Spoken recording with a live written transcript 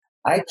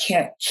I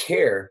can't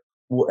care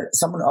what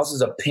someone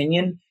else's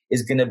opinion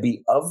is going to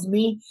be of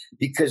me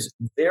because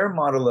their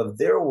model of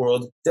their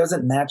world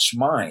doesn't match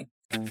mine.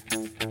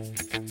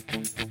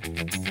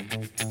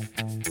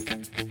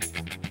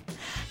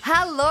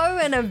 Hello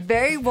and a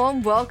very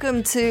warm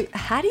welcome to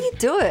How Do You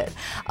Do It?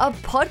 A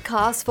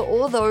podcast for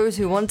all those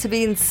who want to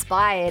be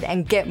inspired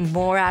and get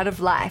more out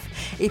of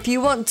life. If you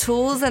want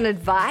tools and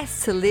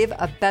advice to live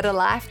a better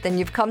life, then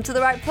you've come to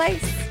the right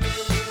place.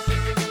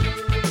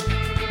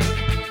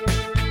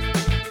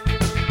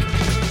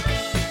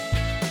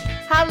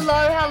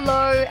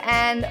 Hello,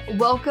 and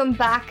welcome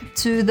back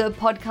to the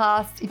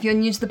podcast. If you're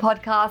new to the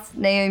podcast,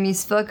 Naomi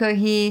Sverko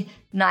here.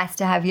 Nice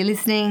to have you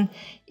listening.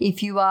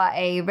 If you are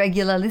a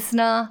regular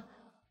listener,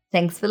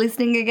 thanks for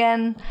listening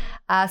again.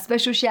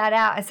 Special shout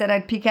out. I said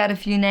I'd pick out a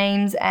few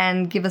names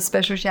and give a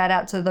special shout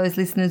out to those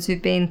listeners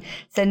who've been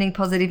sending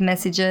positive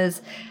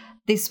messages.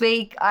 This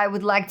week, I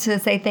would like to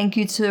say thank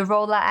you to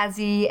Rolla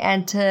Azzy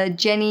and to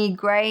Jenny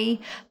Gray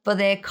for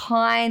their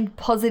kind,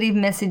 positive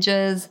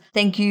messages.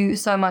 Thank you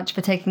so much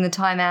for taking the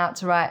time out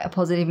to write a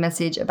positive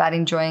message about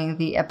enjoying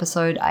the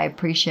episode. I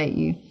appreciate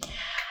you.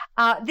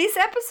 This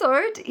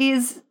episode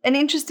is an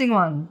interesting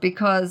one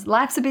because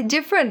life's a bit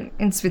different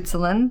in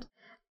Switzerland.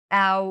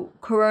 Our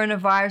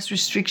coronavirus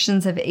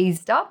restrictions have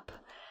eased up.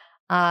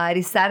 It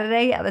is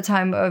Saturday at the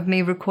time of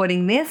me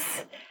recording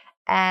this.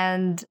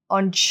 And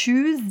on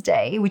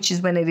Tuesday, which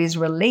is when it is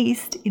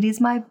released, it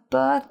is my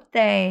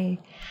birthday.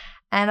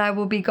 And I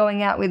will be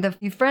going out with a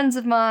few friends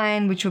of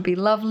mine, which will be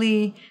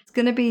lovely. It's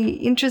going to be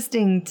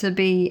interesting to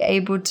be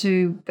able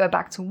to go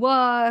back to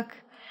work,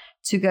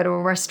 to go to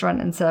a restaurant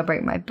and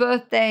celebrate my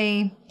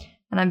birthday.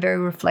 And I'm very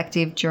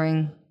reflective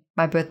during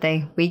my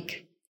birthday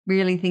week,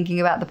 really thinking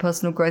about the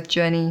personal growth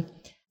journey.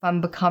 If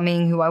I'm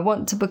becoming who I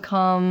want to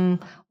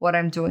become, what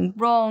I'm doing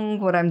wrong,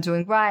 what I'm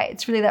doing right.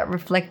 It's really that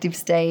reflective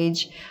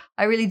stage.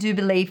 I really do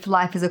believe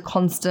life is a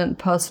constant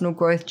personal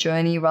growth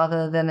journey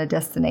rather than a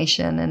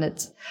destination. And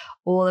it's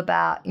all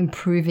about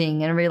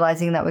improving and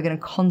realizing that we're going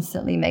to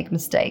constantly make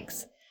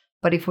mistakes.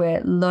 But if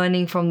we're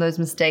learning from those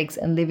mistakes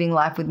and living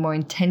life with more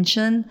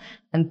intention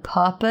and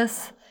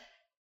purpose,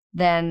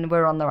 then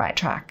we're on the right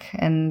track.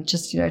 And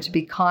just, to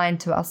be kind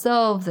to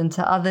ourselves and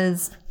to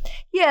others.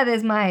 Yeah,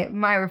 there's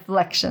my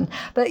reflection.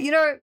 But,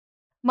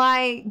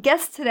 my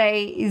guest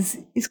today is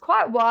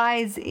quite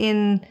wise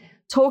in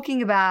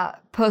talking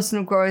about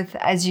personal growth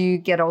as you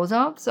get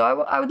older. So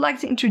I would like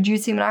to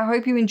introduce him, and I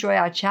hope you enjoy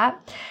our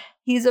chat.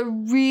 He's a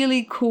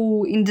really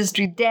cool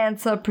industry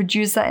dancer,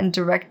 producer, and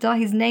director.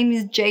 His name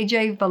is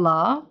JJ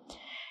Villar.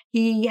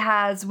 He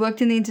has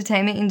worked in the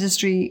entertainment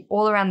industry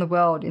all around the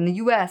world, in the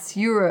US,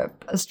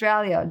 Europe,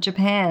 Australia,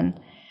 Japan.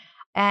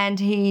 And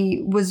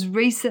he was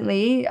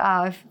recently,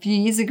 a few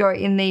years ago,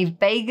 in the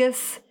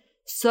Vegas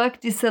Cirque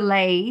du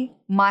Soleil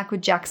Michael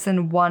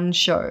Jackson 1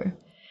 show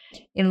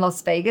in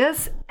Las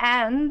Vegas.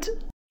 And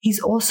he's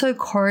also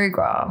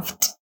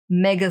choreographed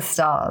mega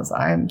stars.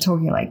 I'm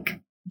talking like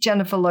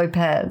Jennifer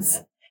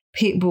Lopez,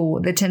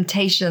 Pitbull, The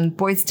Temptation,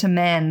 Boyz II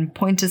Men,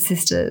 Pointer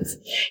Sisters.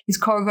 He's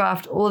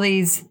choreographed all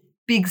these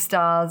big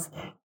stars,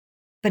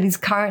 but he's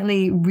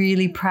currently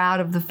really proud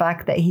of the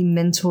fact that he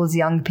mentors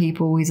young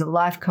people. He's a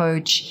life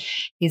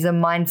coach, he's a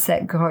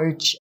mindset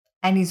coach,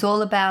 and he's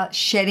all about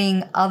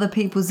shedding other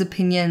people's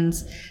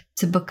opinions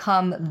to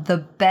become the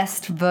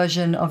best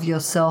version of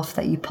yourself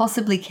that you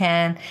possibly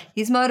can.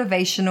 He's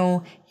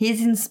motivational,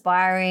 he's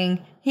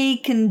inspiring, he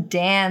can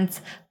dance,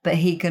 but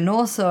he can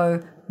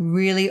also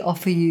really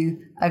offer you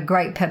a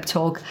great pep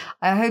talk.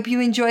 I hope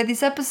you enjoy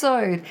this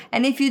episode.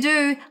 And if you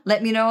do,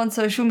 let me know on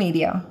social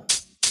media.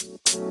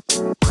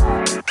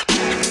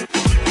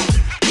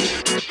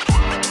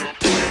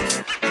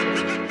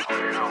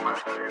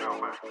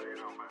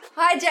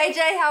 Hi, JJ.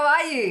 How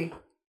are you?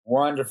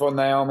 Wonderful,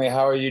 Naomi.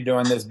 How are you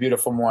doing this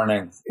beautiful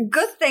morning?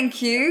 Good,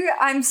 thank you.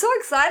 I'm so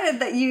excited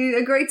that you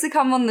agreed to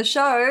come on the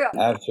show.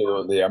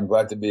 Absolutely. I'm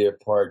glad to be a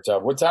part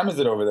of. What time is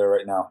it over there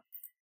right now?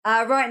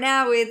 Right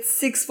now it's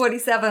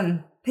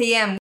 6:47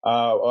 p.m.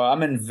 Well,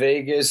 I'm in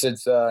Vegas.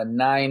 It's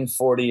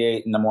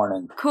 9:48 in the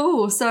morning.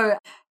 Cool. So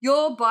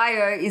your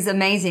bio is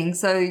amazing.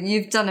 So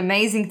you've done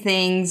amazing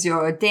things.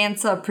 You're a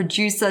dancer,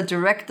 producer,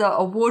 director,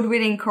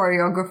 award-winning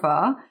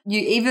choreographer. You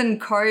even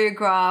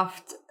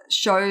choreographed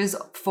shows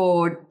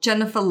for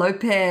Jennifer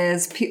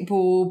Lopez,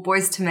 Pitbull,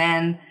 Boyz II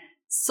Men.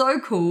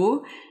 So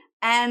cool.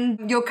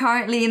 And you're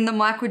currently in the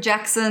Michael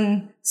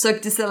Jackson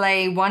Cirque du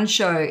Soleil 1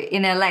 show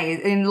in LA,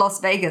 in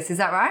Las Vegas. Is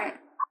that right?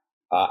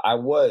 I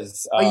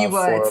was. You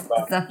were?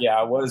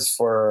 I was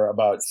for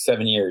about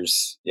 7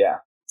 years. Yeah.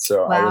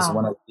 So wow. I was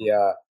one of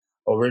the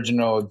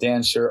original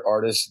dancer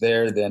artists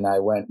there. Then I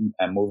went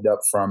and moved up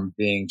from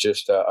being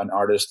just an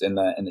artist in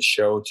the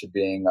show to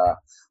being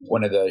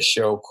one of the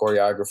show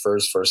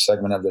choreographers for a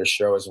segment of their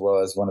show, as well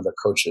as one of the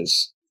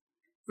coaches.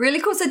 Really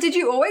cool. So did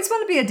you always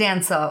want to be a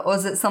dancer, or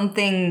is it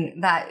something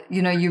that,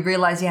 you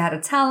realized you had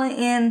a talent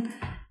in?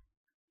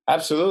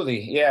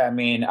 Absolutely. Yeah. I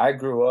mean, I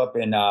grew up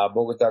in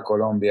Bogota,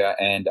 Colombia,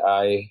 and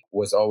I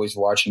was always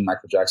watching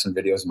Michael Jackson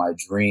videos. My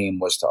dream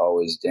was to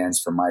always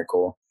dance for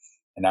Michael.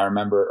 And I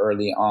remember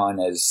early on,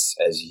 as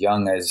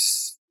young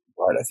as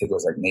what I think it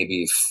was like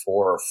maybe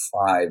 4 or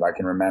 5. I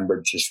can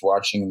remember just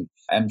watching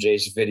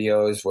MJ's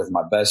videos with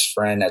my best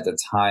friend at the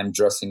time,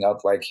 dressing up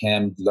like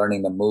him,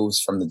 learning the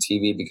moves from the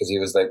TV because he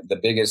was like the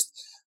biggest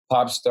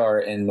pop star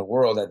in the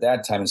world at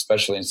that time,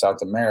 especially in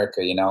South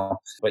America, you know.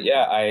 But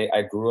yeah,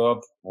 I grew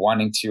up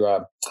wanting to.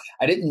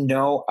 I didn't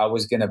know I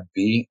was going to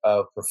be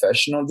a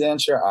professional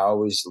dancer. I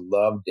always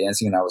loved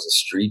dancing, and I was a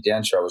street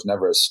dancer. I was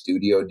never a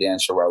studio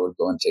dancer where I would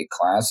go and take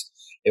class.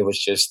 It was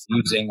just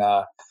using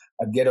a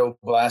ghetto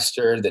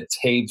blaster, the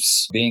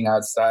tapes, being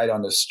outside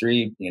on the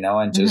street, you know,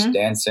 and just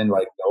dancing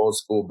like the old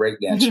school break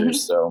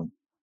dancers. So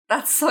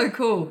that's so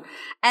cool.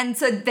 And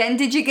so then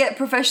did you get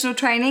professional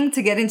training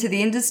to get into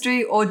the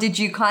industry, or did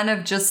you kind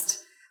of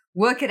just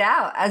work it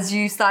out as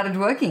you started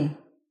working?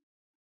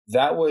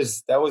 That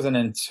wasn't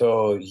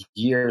until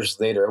years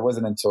later. It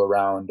wasn't until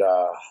around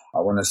I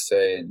want to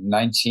say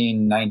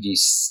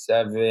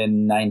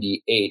 1997,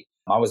 98.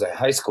 I was a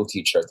high school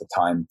teacher at the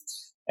time.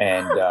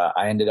 And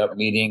I ended up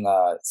meeting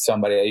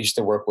somebody. I used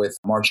to work with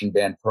marching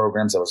band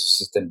programs. I was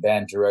assistant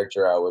band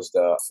director. I was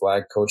the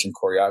flag coach and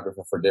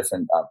choreographer for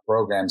different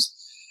programs.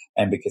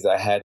 And because I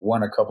had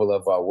won a couple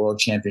of world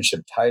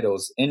championship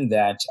titles in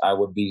that, I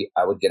would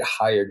get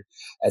hired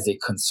as a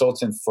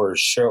consultant for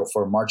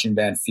marching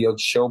band field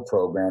show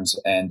programs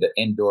and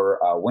indoor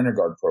winter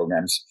guard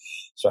programs.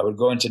 So I would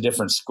go into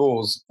different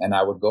schools and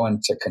I would go in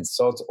to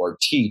consult or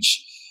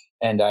teach.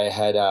 And I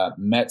had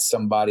met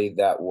somebody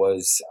that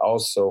was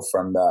also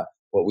from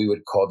what we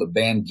would call the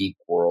band geek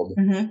world,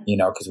 you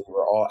know, because we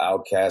were all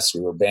outcasts,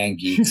 we were band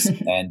geeks.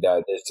 And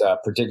this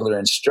particular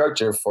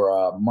instructor for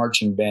a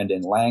marching band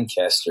in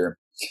Lancaster,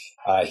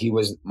 he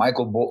was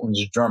Michael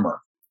Bolton's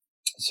drummer.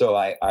 So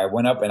I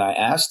went up and I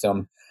asked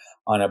him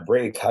on a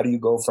break, how do you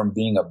go from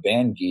being a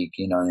band geek,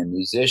 you know, and a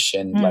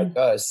musician like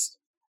us,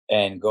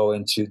 and go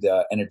into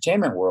the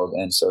entertainment world?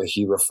 And so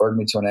he referred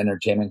me to an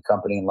entertainment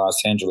company in Los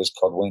Angeles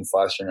called Wayne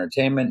Foster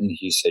Entertainment. And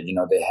he said, you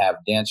know, they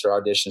have dancer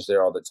auditions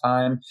there all the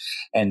time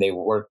and they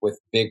work with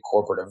big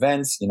corporate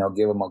events, you know,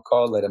 give them a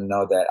call, let them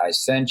know that I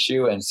sent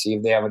you and see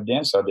if they have a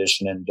dance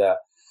audition. And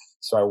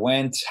so I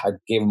went, I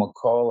gave them a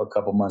call. A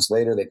couple months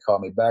later, they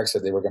called me back,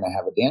 said they were going to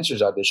have a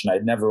dancer's audition.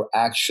 I'd never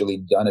actually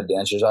done a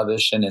dancer's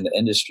audition in the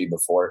industry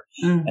before.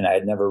 And I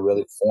had never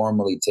really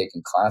formally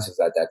taken classes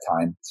at that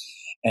time.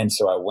 And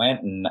so I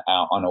went and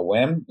on a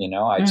whim, you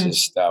know, I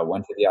just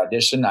went to the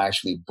audition. I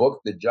actually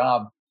booked the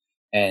job.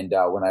 And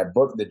when I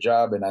booked the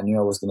job and I knew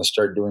I was going to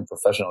start doing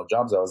professional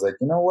jobs, I was like,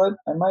 you know what,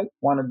 I might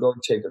want to go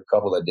take a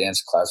couple of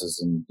dance classes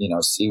and, you know,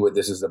 see what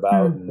this is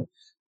about and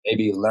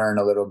maybe learn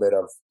a little bit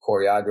of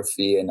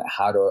choreography and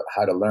how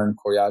to learn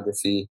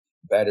choreography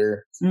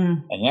better.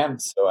 And yeah,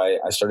 so I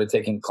started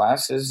taking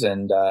classes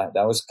and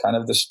that was kind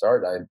of the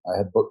start. I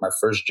had booked my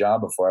first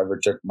job before I ever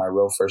took my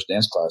real first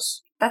dance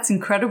class. That's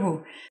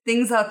incredible.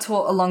 Things are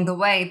taught along the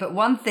way, but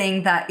one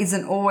thing that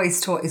isn't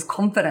always taught is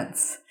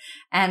confidence.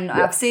 And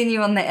I've seen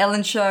you on the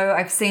Ellen show.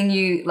 I've seen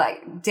you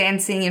like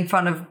dancing in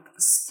front of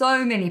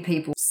so many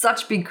people,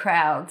 such big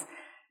crowds.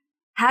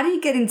 How do you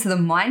get into the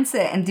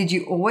mindset? And did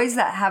you always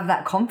have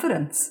that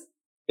confidence?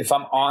 If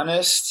I'm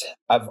honest,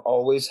 I've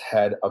always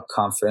had a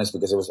confidence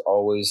because it was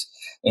always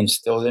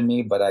instilled in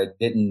me, but I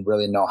didn't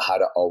really know how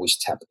to always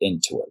tap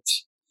into it.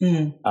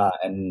 And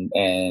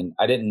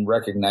I didn't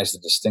recognize the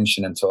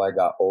distinction until I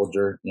got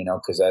older, you know,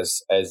 because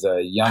as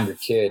a younger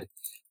kid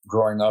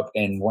growing up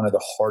in one of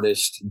the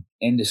hardest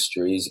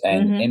industries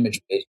and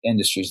image-based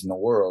industries in the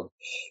world,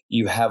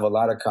 you have a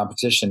lot of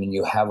competition and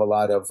you have a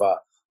lot of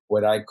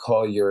what I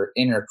call your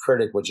inner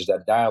critic, which is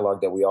that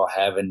dialogue that we all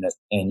have in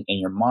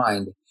your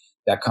mind,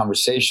 that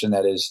conversation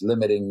that is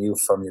limiting you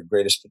from your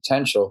greatest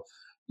potential.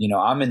 You know,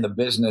 I'm in the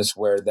business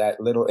where that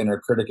little inner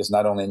critic is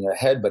not only in your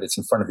head, but it's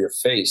in front of your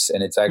face.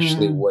 And it's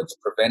actually what's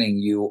preventing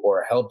you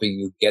or helping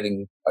you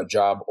getting a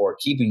job or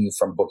keeping you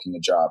from booking a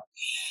job.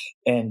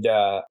 And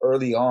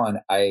early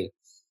on, I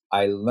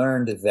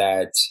learned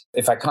that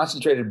if I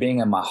concentrated being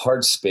in my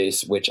heart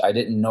space, which I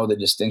didn't know the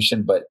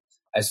distinction, but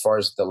as far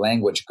as the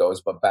language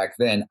goes, but back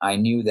then I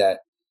knew that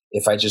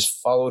if I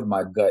just followed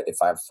my gut, if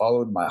I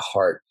followed my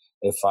heart,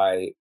 if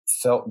I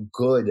felt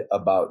good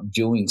about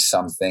doing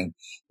something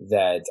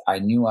that I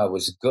knew I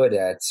was good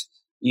at,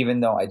 even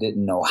though I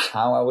didn't know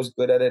how I was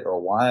good at it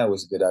or why I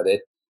was good at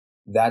it,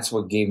 that's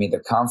what gave me the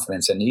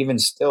confidence. And even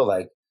still,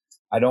 like,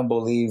 I don't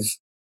believe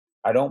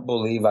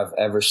I've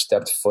ever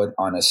stepped foot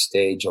on a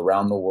stage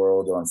around the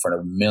world or in front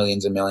of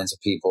millions and millions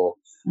of people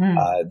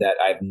that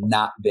I've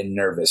not been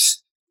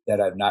nervous,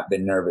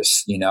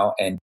 you know?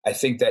 And I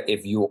think that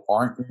if you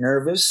aren't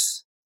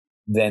nervous,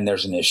 then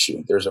there's an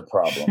issue. There's a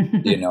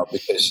problem, you know,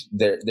 because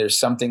there's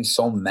something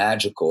so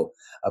magical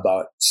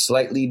about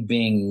slightly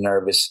being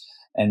nervous.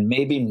 And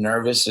maybe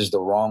nervous is the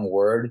wrong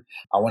word.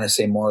 I want to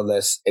say more or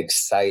less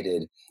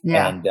excited.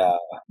 Yeah. And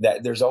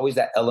that there's always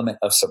that element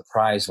of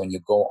surprise when you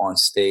go on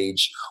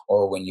stage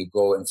or when you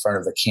go in front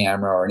of the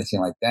camera or anything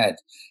like that.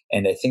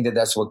 And I think that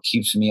that's what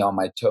keeps me on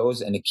my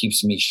toes and it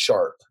keeps me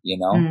sharp, you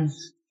know?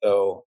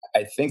 So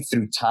I think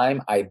through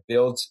time, I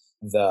built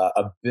the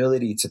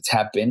ability to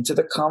tap into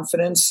the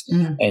confidence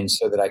and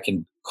so that I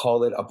can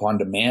call it upon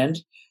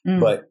demand.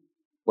 But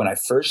when I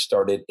first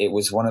started, it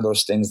was one of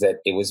those things that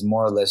it was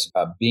more or less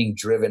being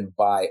driven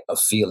by a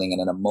feeling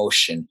and an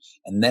emotion.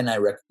 And then I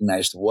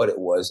recognized what it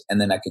was,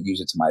 and then I could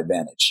use it to my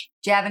advantage.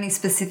 Do you have any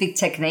specific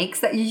techniques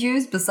that you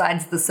use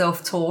besides the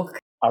self-talk?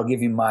 I'll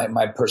give you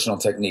my personal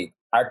technique.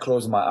 I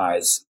close my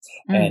eyes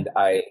and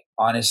I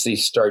honestly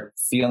start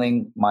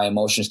feeling my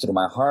emotions through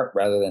my heart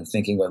rather than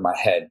thinking with my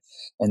head.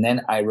 And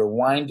then I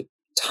rewind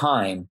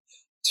time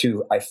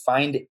I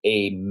find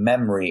a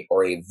memory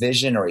or a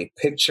vision or a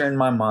picture in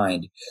my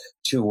mind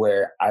to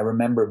where I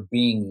remember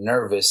being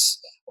nervous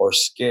or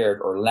scared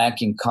or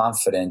lacking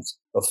confidence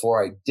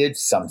before I did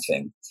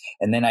something.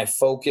 And then I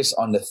focus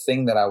on the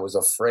thing that I was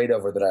afraid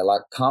of or that I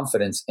lacked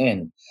confidence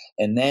in.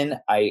 And then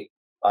I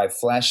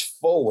flash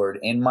forward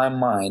in my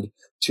mind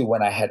to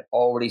when I had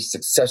already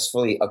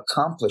successfully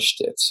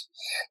accomplished it.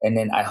 And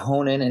then I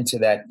hone into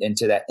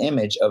that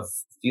image of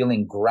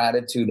feeling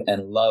gratitude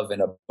and love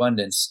and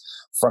abundance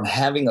from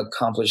having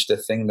accomplished the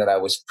thing that I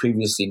was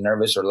previously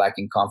nervous or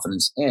lacking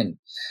confidence in.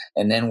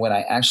 And then when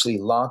I actually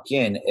lock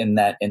in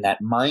that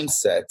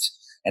mindset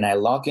and I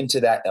lock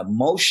into that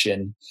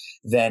emotion,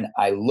 then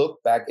I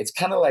look back. It's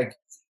kind of like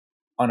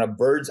on a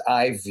bird's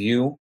eye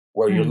view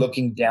where you're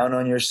looking down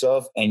on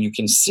yourself and you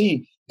can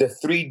see the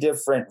three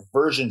different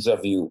versions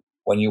of you: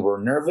 when you were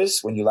nervous,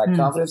 when you lacked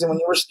confidence, and when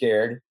you were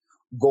scared,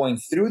 going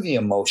through the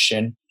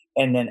emotion.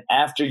 And then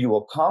after you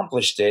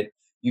accomplished it,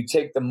 you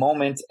take the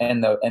moment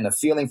and the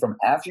feeling from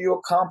after you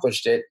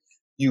accomplished it,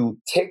 you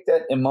take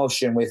that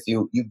emotion with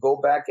you, you go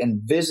back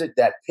and visit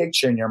that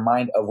picture in your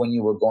mind of when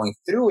you were going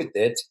through with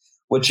it,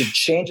 which it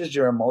changes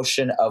your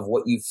emotion of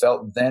what you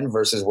felt then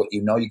versus what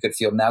you could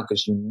feel now,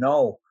 because you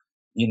know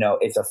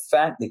it's a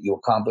fact that you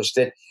accomplished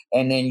it.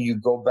 And then you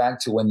go back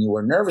to when you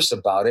were nervous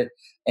about it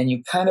and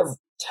you kind of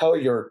tell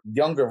your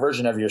younger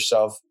version of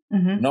yourself,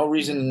 no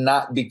reason to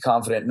not be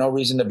confident, no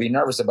reason to be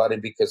nervous about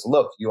it, because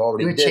look, you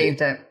already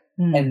achieved it.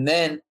 And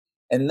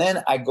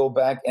then I go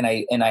back and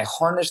I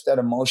harness that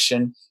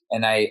emotion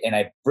and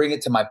I bring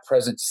it to my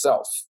present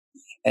self.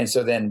 And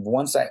so then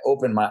once I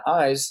open my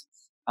eyes,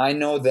 I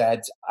know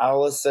that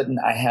all of a sudden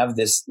I have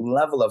this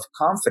level of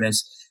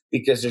confidence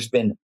because there's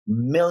been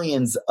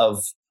millions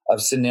of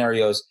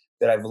scenarios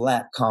that I've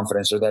lacked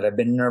confidence or that I've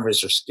been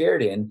nervous or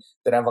scared in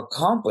that I've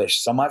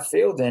accomplished. Some I've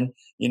failed in,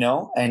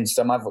 and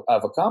some I've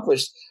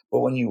accomplished.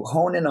 But when you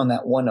hone in on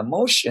that one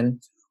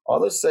emotion, all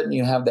of a sudden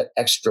you have that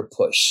extra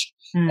push.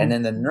 And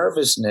then the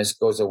nervousness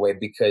goes away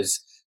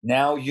because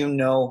now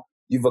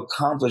you've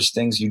accomplished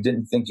things you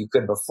didn't think you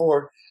could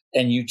before.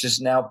 And you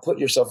just now put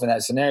yourself in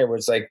that scenario where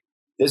it's like,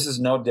 this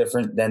is no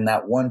different than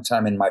that one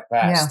time in my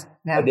past.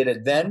 Yeah. I did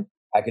it then,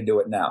 I can do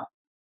it now.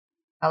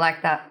 I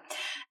like that.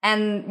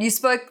 And you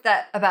spoke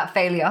about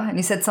failure and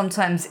you said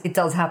sometimes it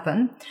does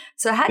happen.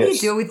 So how do you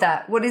deal with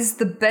that? What is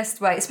the best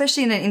way,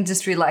 especially in an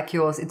industry like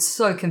yours? It's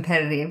so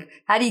competitive.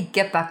 How do you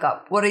get back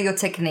up? What are your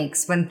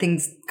techniques when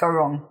things go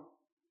wrong?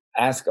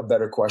 Ask a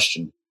better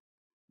question.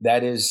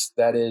 That is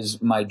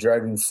my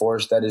driving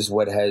force. That is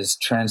what has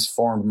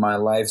transformed my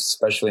life,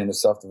 especially in the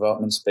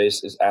self-development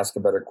space, is ask a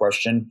better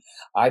question.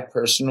 I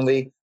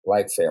personally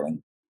like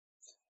failing.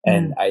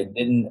 And I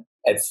didn't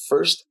at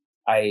first,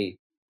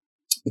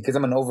 because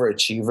I'm an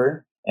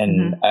overachiever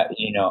and,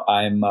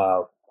 I'm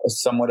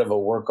somewhat of a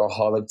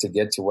workaholic to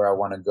get to where I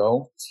want to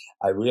go.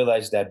 I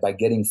realized that by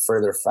getting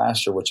further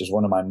faster, which is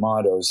one of my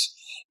mottos,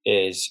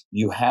 is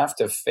you have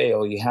to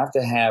fail. You have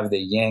to have the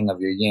yang of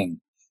your yin.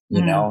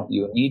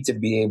 You need to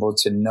be able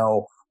to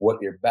know what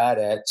you're bad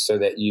at so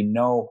that you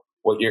know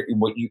what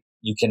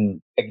you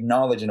can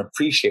acknowledge and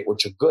appreciate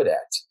what you're good at.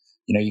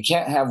 You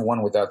can't have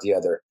one without the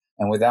other.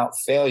 And without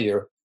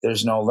failure,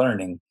 there's no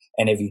learning.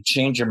 And if you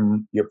change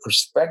your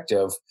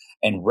perspective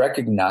and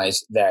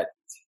recognize that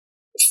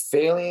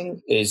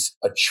failing is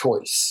a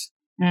choice,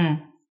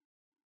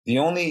 the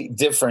only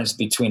difference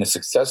between a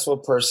successful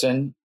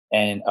person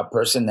and a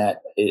person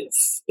that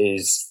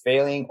is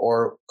failing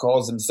or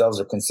calls themselves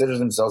or considers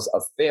themselves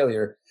a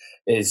failure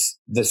is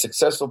the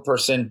successful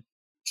person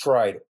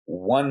tried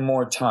one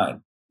more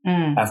time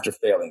after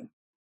failing.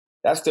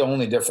 That's the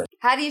only difference.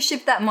 How do you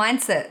shift that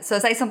mindset? So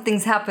say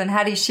something's happened,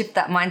 how do you shift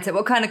that mindset?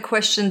 What kind of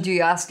question do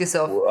you ask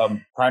yourself?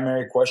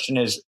 Primary question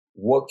is,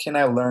 what can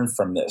I learn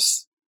from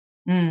this?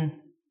 And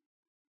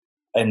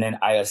then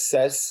I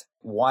assess,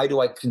 why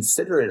do I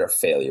consider it a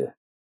failure?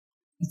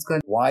 That's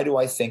good. Why do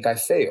I think I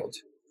failed?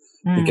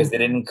 Because it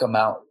didn't come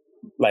out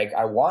like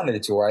I wanted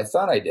it to or I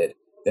thought I did.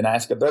 Then I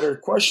ask a better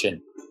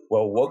question.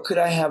 Well, what could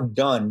I have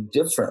done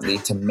differently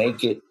to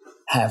make it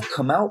have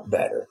come out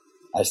better?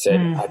 I said,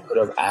 I could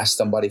have asked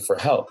somebody for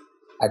help.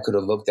 I could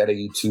have looked at a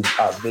YouTube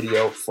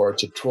video for a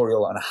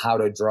tutorial on how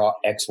to draw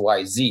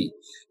XYZ.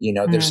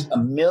 There's a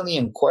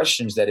million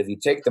questions that if you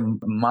take the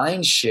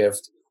mind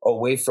shift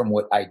away from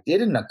what I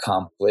didn't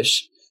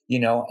accomplish,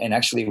 and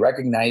actually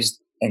recognize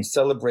and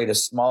celebrate a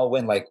small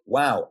win, like,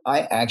 wow,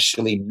 I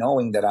actually,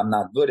 knowing that I'm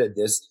not good at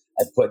this,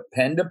 I put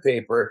pen to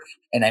paper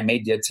and I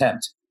made the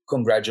attempt.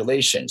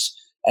 Congratulations.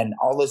 And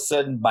all of a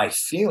sudden my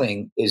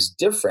feeling is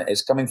different.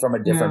 It's coming from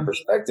a different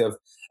perspective.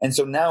 And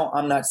so now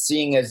I'm not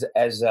seeing as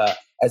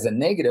a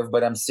negative,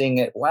 but I'm seeing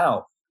it,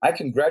 wow, I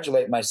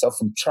congratulate myself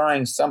from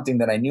trying something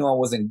that I knew I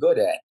wasn't good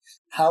at.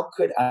 How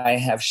could I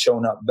have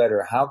shown up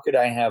better? How could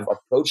I have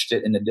approached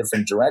it in a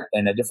different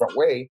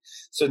way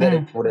so that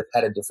it would have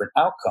had a different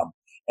outcome?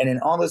 And then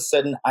all of a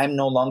sudden, I'm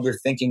no longer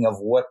thinking of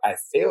what I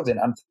failed in.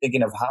 I'm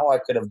thinking of how I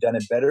could have done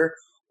it better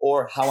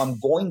or how I'm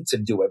going to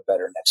do it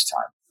better next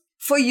time.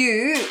 For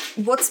you,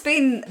 what's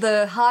been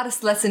the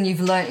hardest lesson you've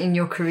learned in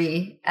your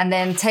career? And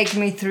then take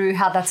me through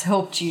how that's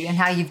helped you and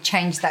how you've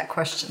changed that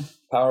question.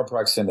 Power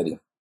proximity.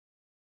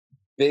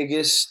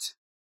 Biggest,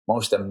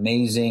 most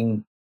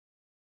amazing,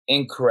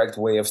 incorrect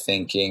way of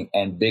thinking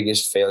and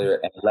biggest failure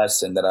and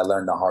lesson that I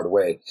learned the hard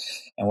way.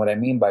 And what I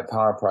mean by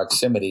power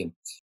proximity,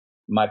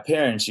 my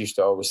parents used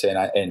to always say,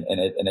 and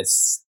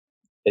it's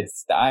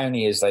the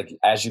irony is, like,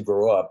 as you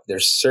grow up,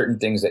 there's certain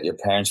things that your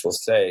parents will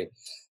say,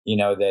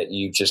 that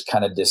you just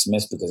kind of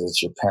dismiss because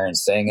it's your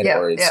parents saying it,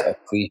 or it's a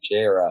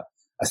cliche or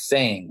a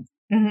saying.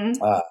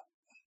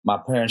 My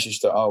parents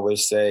used to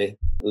always say,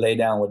 lay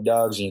down with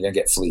dogs and you're going to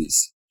get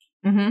fleas,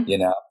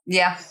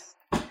 Yeah.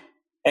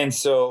 And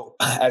so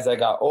as I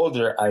got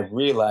older, I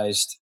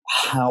realized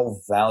how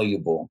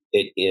valuable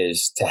it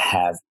is to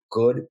have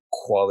good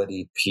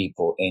quality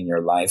people in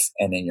your life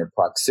and in your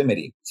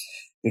proximity,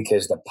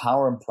 because the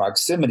power in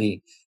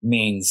proximity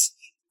means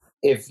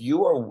if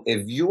you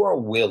are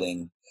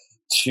willing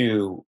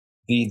to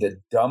be the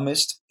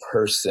dumbest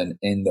person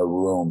in the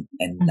room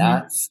and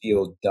not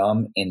feel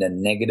dumb in a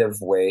negative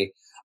way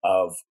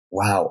of,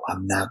 wow,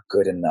 I'm not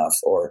good enough,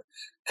 or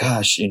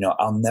gosh,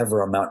 I'll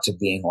never amount to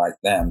being like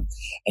them,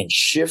 and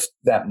shift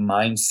that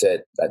mindset,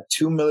 that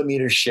 2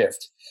 millimeter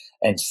shift,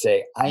 and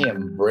say, I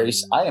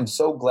am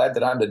so glad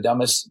that I'm the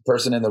dumbest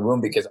person in the room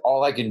because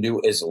all I can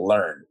do is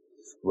learn,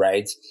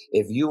 right?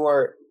 If you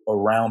are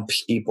around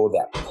people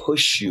that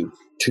push you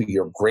to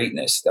your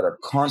greatness, that are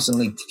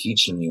constantly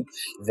teaching you,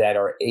 that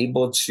are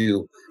able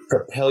to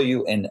propel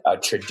you in a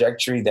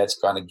trajectory that's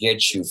going to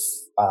get you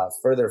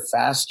further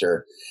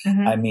faster.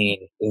 I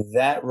mean,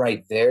 that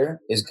right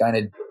there is going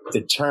to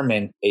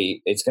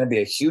it's going to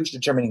be a huge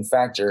determining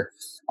factor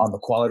on the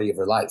quality of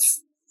your life,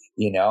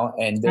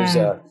 and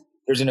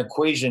there's an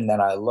equation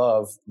that I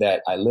love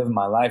that I live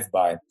my life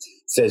by. It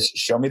says,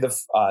 show me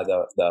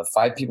the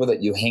 5 people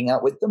that you hang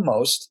out with the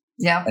most.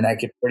 Yeah. And I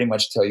could pretty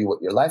much tell you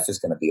what your life is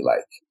going to be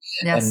like.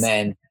 Yes. And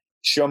then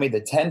show me the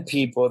 10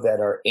 people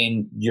that are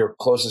in your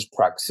closest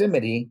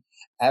proximity,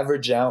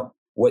 average out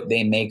what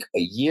they make a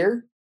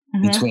year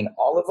between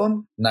all of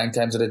them. 9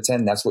 times out of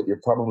 10, that's what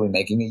you're probably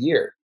making a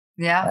year.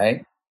 Yeah.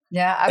 Right.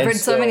 Yeah. I've read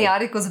so many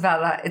articles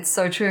about that. It's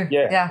so true.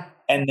 Yeah.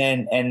 And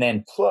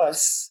then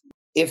plus,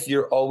 if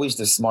you're always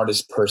the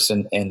smartest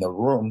person in the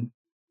room,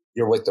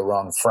 you're with the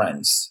wrong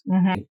friends.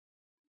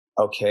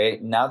 Okay,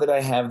 now that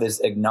I have this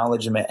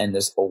acknowledgement and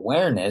this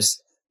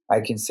awareness, I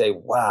can say,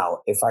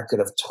 wow, if I could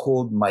have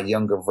told my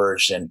younger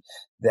version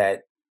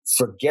that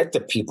forget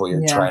the people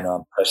you're trying to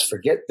impress,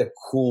 forget the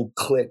cool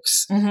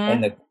cliques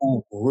and the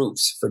cool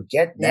groups,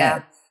 forget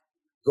that.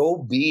 Go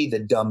be the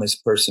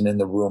dumbest person in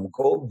the room.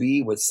 Go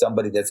be with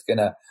somebody that's going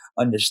to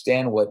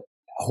understand what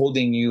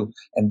holding you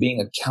and being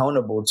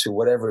accountable to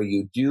whatever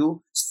you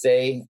do,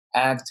 say,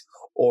 act,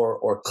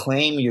 or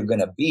claim you're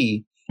going to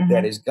be.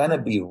 That is going to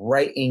be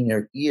right in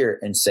your ear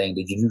and saying,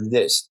 did you do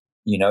this?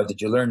 Did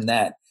you learn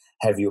that?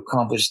 Have you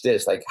accomplished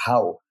this? Like,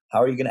 how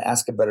are you going to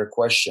ask a better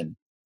question?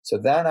 So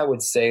that, I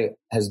would say,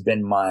 has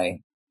been my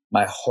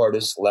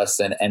hardest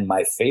lesson and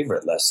my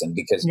favorite lesson,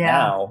 because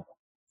now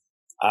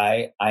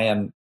I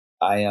am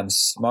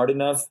smart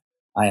enough.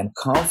 I am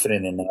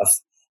confident enough,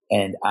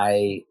 and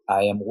I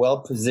am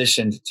well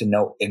positioned to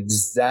know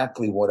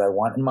exactly what I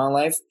want in my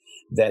life,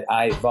 that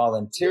I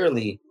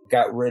voluntarily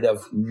got rid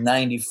of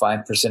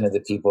 95% of the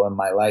people in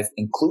my life,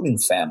 including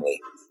family.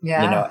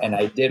 And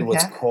I did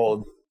what's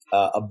called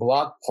a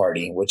block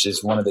party, which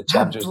is one of the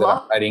chapters that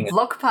I'm writing.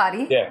 Block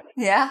party.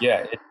 Yeah.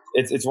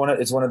 It's one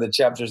of the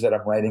chapters that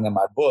I'm writing in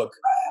my book.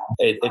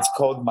 It's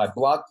called my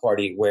block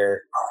party,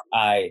 where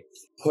I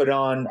put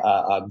on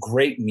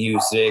great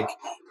music.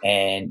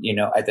 And,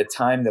 at the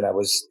time that I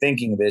was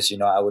thinking this,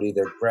 I would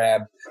either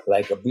grab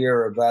like a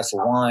beer or a glass of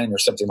wine or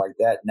something like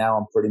that. Now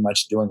I'm pretty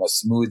much doing a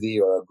smoothie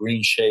or a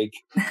green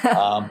shake.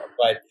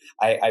 But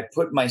I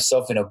put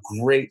myself in a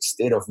great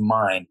state of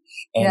mind,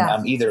 and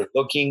I'm either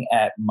looking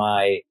at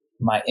my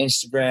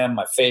Instagram,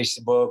 my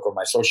Facebook, or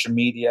my social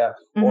media,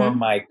 or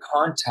my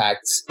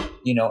contacts,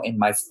 in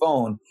my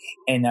phone.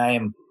 And I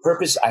am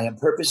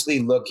purposely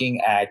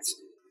looking at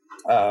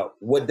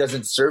what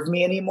doesn't serve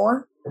me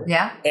anymore.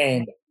 Yeah.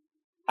 And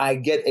I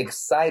get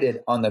excited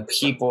on the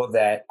people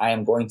that I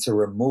am going to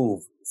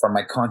remove from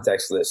my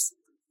contacts list,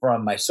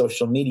 from my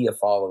social media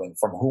following,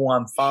 from who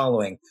I'm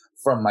following,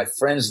 from my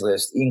friends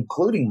list,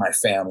 including my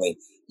family,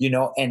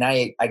 and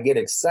I get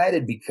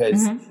excited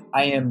because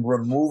I am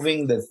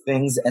removing the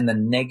things and the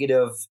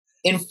negative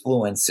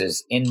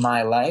influences in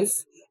my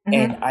life.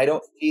 And I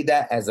don't see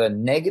that as a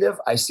negative.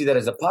 I see that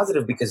as a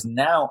positive, because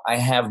now I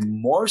have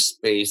more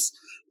space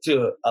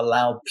to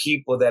allow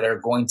people that are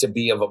going to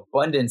be of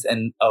abundance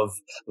and of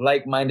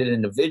like-minded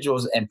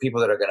individuals and people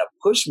that are going to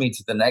push me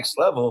to the next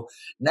level.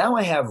 Now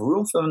I have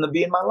room for them to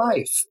be in my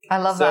life. I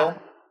love So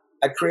that.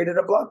 I created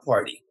a block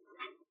party.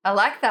 I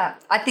like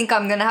that. I think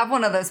I'm going to have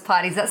one of those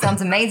parties. That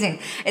sounds amazing.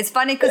 It's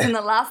funny because in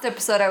the last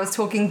episode, I was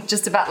talking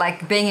just about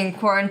like being in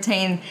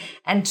quarantine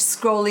and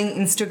scrolling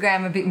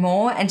Instagram a bit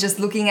more and just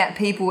looking at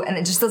people, and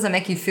it just doesn't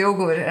make you feel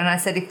good. And I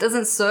said, if it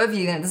doesn't serve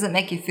you and it doesn't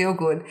make you feel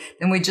good,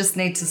 then we just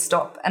need to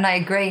stop. And I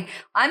agree.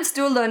 I'm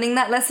still learning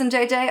that lesson,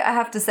 JJ. I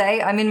have to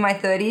say, I'm in my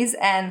 30s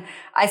and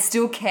I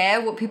still care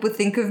what people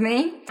think of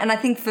me. And I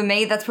think for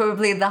me, that's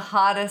probably the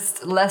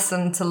hardest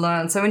lesson to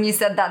learn. So when you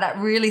said that, that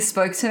really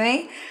spoke to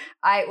me.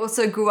 I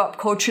also grew up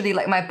culturally,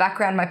 like my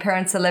background, my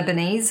parents are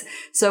Lebanese.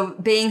 So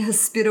being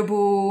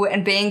hospitable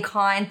and being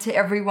kind to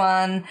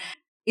everyone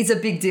is a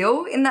big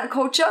deal in that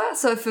culture.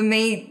 So for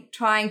me,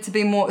 trying to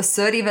be more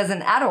assertive as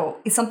an adult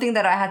is something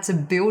that I had to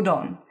build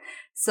on.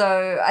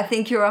 So I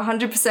think you're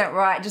 100%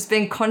 right. Just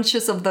being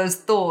conscious of those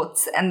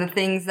thoughts and the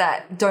things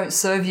that don't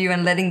serve you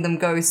and letting them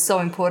go is so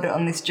important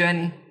on this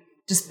journey.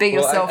 Just be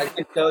yourself. I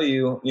can tell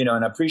you,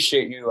 and I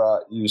appreciate you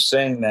you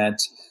saying that.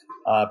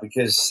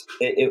 Because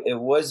it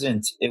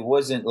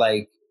wasn't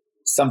like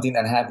something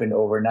that happened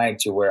overnight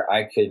to where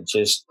I could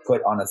just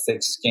put on a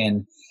thick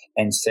skin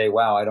and say,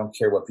 wow, I don't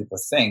care what people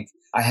think.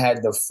 I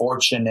had the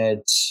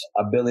fortunate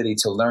ability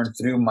to learn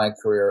through my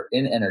career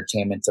in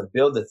entertainment to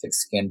build a thick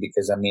skin,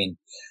 because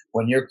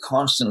when you're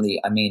constantly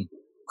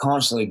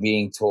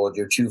being told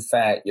you're too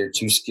fat, you're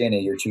too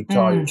skinny, you're too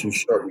tall, you're too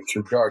short, you're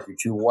too dark, you're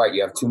too white,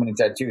 you have too many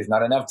tattoos,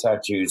 not enough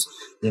tattoos,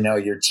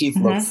 your teeth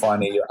look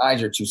funny, your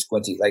eyes are too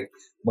squinty. Like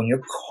when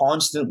you're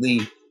constantly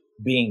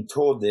being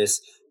told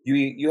this,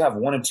 you have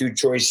one of two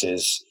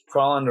choices: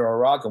 crawl under a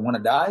rock and want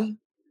to die,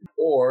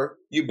 or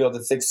you build a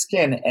thick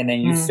skin and then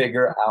you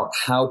figure out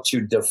how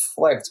to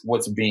deflect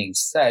what's being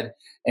said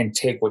and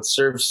take what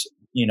serves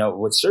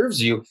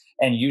you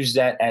and use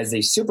that as a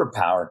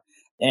superpower.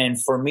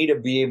 And for me to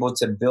be able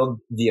to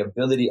build the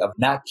ability of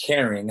not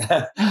caring,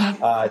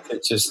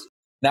 to just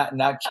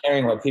not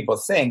caring what people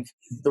think,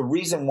 the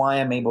reason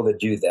why I'm able to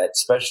do that,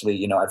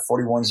 especially, at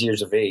 41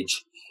 years of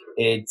age,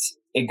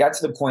 it got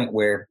to the point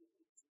where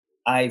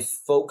I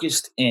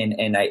focused in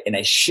and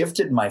I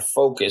shifted my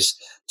focus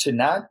to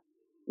not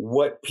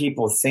what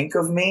people think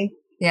of me,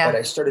 but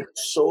I started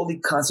solely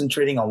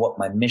concentrating on what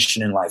my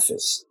mission in life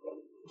is.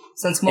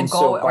 So it's more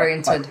goal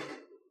oriented.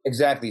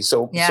 Exactly.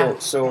 So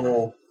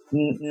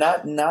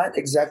not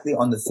exactly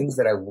on the things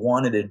that I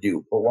wanted to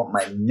do, but what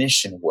my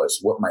mission was,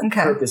 what my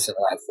purpose in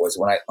life was.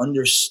 When I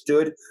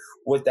understood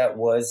what that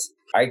was,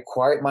 I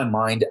quiet my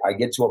mind. I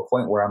get to a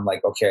point where I'm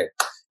like, okay,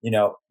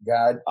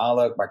 God,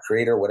 Allah, my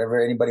creator, whatever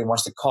anybody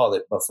wants to call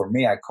it. But for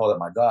me, I call it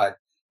my God,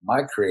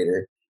 my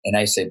creator. And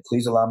I say,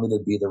 please allow me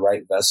to be the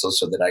right vessel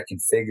so that I can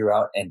figure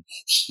out and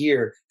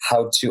hear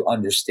how to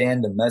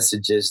understand the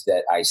messages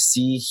that I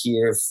see,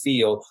 hear,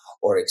 feel,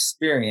 or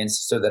experience,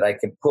 so that I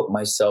can put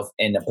myself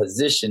in a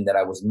position that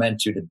I was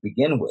meant to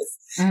begin with.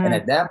 And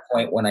at that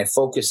point, when I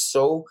focus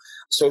so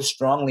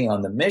strongly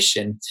on the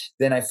mission,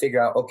 then I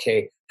figure out,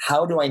 okay,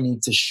 how do I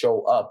need to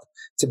show up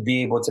to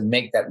be able to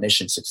make that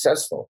mission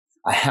successful?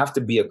 I have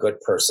to be a good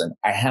person.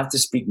 I have to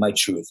speak my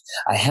truth.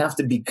 I have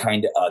to be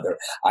kind to others.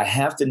 I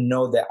have to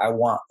know that I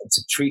want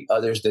to treat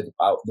others the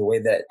way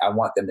that I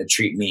want them to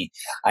treat me.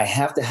 I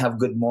have to have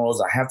good morals.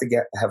 I have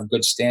to have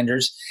good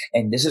standards.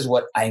 And this is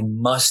what I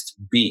must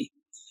be.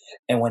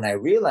 And when I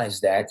realize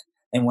that,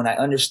 and when I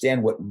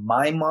understand what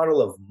my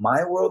model of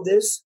my world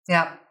is,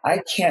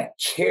 I can't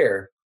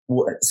care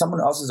what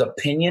someone else's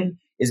opinion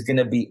is going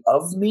to be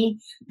of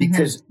me,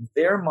 because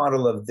their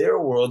model of their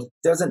world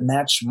doesn't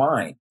match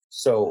mine.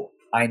 So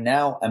I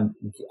now am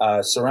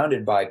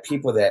surrounded by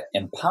people that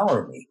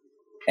empower me.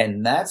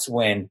 And that's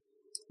when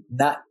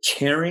not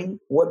caring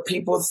what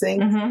people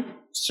think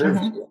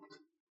serves you.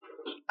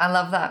 I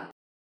love that.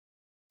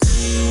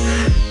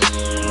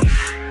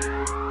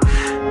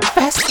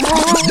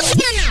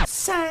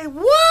 Say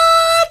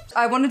what?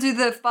 I want to do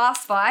the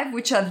fast five,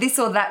 which are this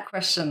or that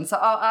questions. So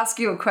I'll ask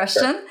you a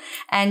question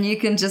and you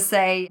can just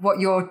say what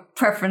your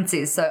preference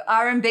is. So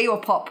R&B or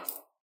pop?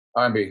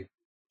 R&B.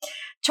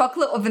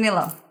 Chocolate or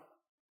vanilla?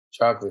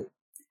 Chocolate.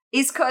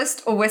 East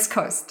Coast or West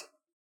Coast?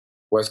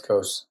 West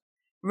Coast.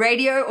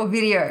 Radio or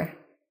video?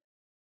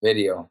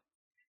 Video.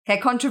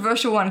 Okay,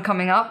 controversial one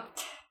coming up.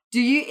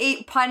 Do you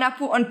eat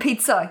pineapple on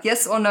pizza?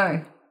 Yes or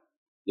no?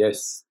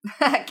 Yes.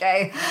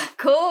 Okay,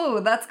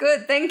 cool. That's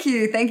good. Thank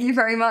you. Thank you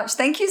very much.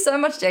 Thank you so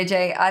much,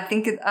 JJ. I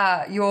think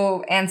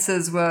your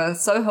answers were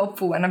so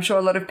helpful, and I'm sure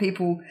a lot of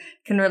people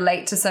can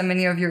relate to so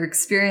many of your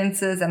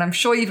experiences, and I'm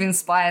sure you've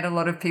inspired a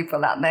lot of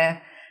people out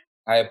there.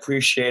 I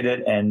appreciate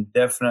it, and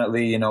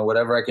definitely,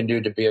 whatever I can do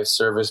to be of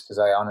service, because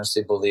I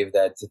honestly believe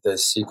that the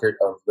secret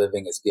of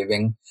living is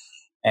giving.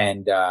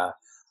 And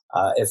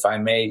If I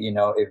may,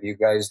 if you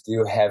guys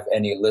do have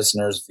any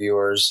listeners,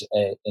 viewers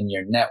in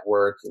your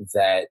network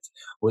that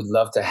would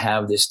love to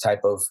have this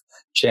type of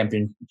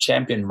champion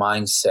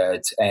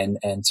mindset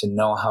and to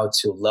know how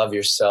to love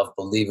yourself,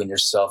 believe in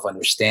yourself,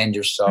 understand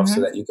yourself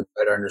so that you can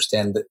better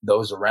understand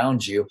those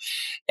around you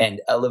and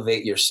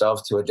elevate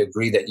yourself to a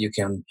degree that you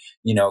can,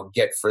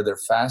 get further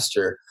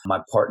faster.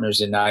 My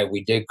partners and I,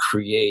 we did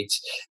create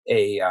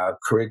a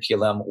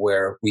curriculum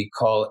where we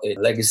call it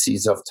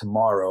Legacies of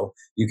Tomorrow.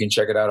 You can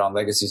check it out on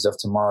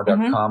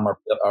legaciesoftomorrow.com.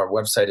 Our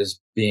website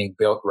is being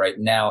built right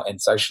now, and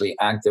it's actually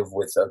active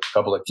with a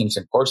couple of kinks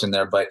and quirks in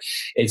there, but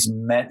it's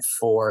meant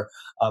for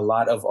a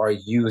lot of our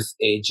youth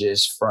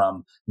ages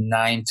from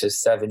 9 to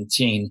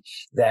 17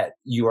 that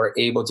you are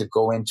able to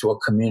go into a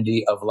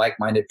community of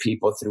like-minded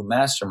people through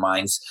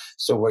masterminds.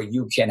 So where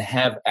you can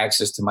have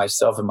access to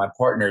myself and my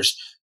partners,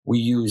 we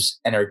use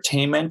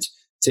entertainment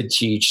to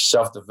teach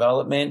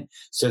self-development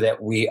so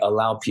that we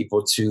allow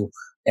people to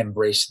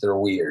embrace their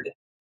weird,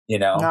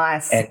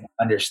 Nice. and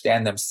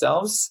understand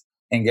themselves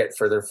and get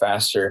further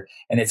faster.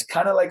 And it's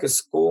kind of like a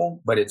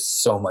school, but it's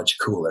so much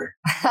cooler.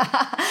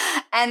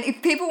 And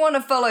if people want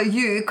to follow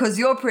you, because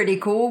you're pretty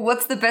cool,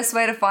 what's the best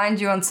way to find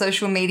you on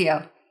social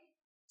media?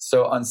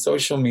 So on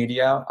social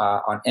media,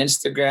 on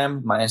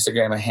Instagram, my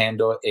Instagram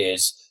handle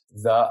is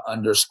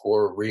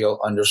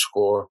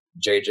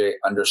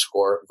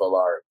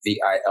 _real_JJ_Villar,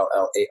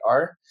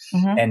 VILLAR.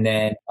 And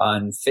then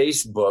on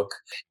Facebook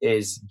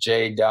is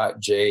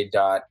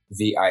J.J.Villar.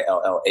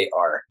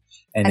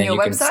 And then your you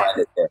website? can find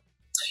it there.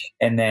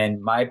 And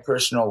then my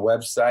personal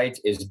website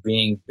is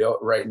being built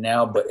right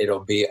now, but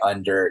it'll be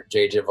under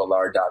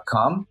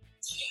jjvillar.com.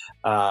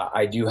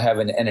 I do have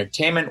an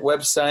entertainment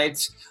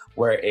website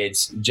where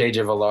it's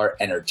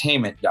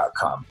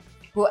jjvillarentertainment.com.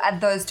 We'll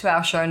add those to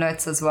our show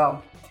notes as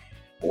well.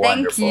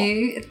 Wonderful. Thank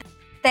you.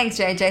 Thanks,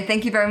 JJ.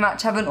 Thank you very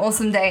much. Have an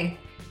awesome day.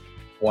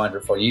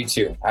 Wonderful. You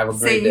too. Have a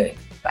great day.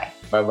 Bye.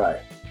 Bye-bye.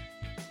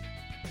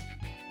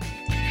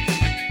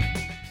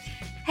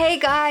 Hey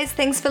guys,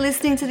 thanks for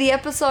listening to the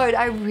episode.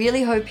 I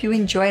really hope you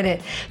enjoyed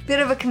it. Bit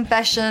of a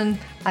confession.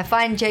 I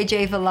find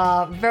JJ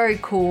Villar very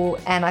cool,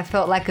 and I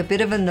felt like a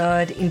bit of a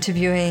nerd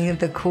interviewing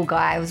the cool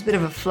guy. It was a bit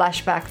of a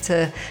flashback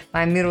to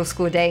my middle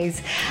school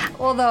days,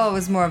 although I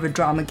was more of a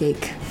drama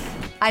geek.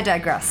 I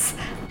digress.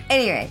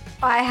 Anyway,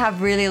 I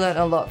have really learned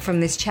a lot from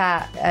this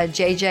chat.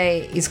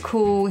 JJ is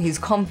cool, he's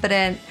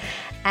confident,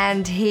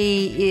 and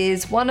he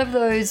is one of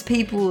those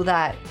people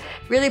that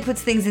really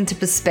puts things into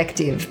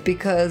perspective,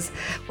 because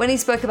when he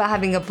spoke about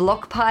having a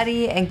block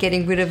party and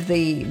getting rid of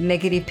the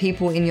negative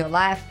people in your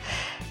life,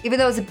 even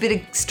though it was a bit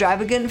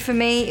extravagant for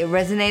me, it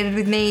resonated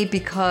with me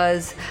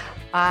because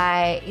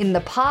I, in the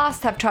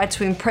past, have tried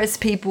to impress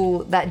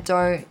people that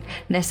don't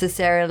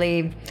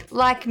necessarily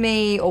like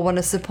me or want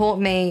to support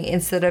me,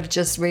 instead of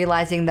just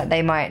realizing that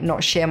they might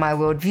not share my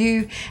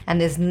worldview and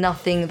there's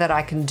nothing that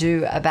I can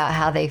do about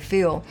how they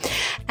feel.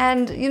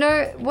 And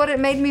what it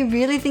made me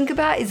really think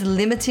about is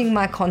limiting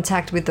my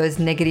contact with those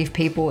negative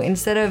people.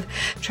 Instead of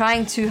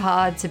trying too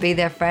hard to be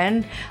their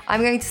friend,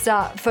 I'm going to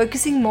start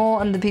focusing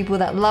more on the people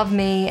that love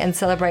me and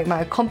celebrate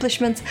my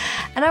accomplishments.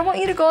 And I want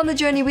you to go on the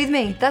journey with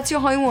me. That's your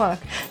homework.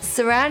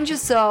 Surround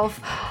yourself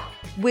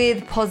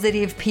with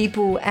positive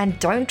people and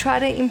don't try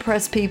to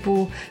impress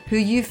people who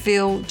you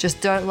feel just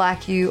don't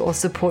like you or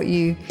support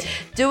you.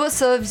 Do what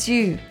serves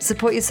you.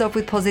 Support yourself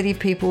with positive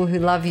people who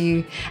love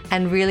you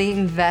and really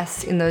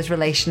invest in those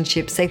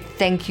relationships. Say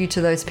thank you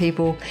to those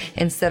people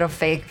instead of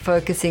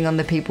focusing on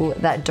the people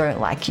that don't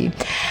like you.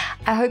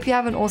 I hope you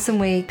have an awesome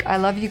week. I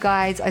love you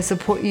guys. I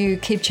support you.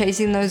 Keep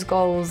chasing those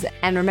goals.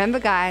 And remember,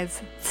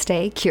 guys,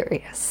 stay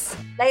curious.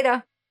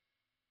 Later.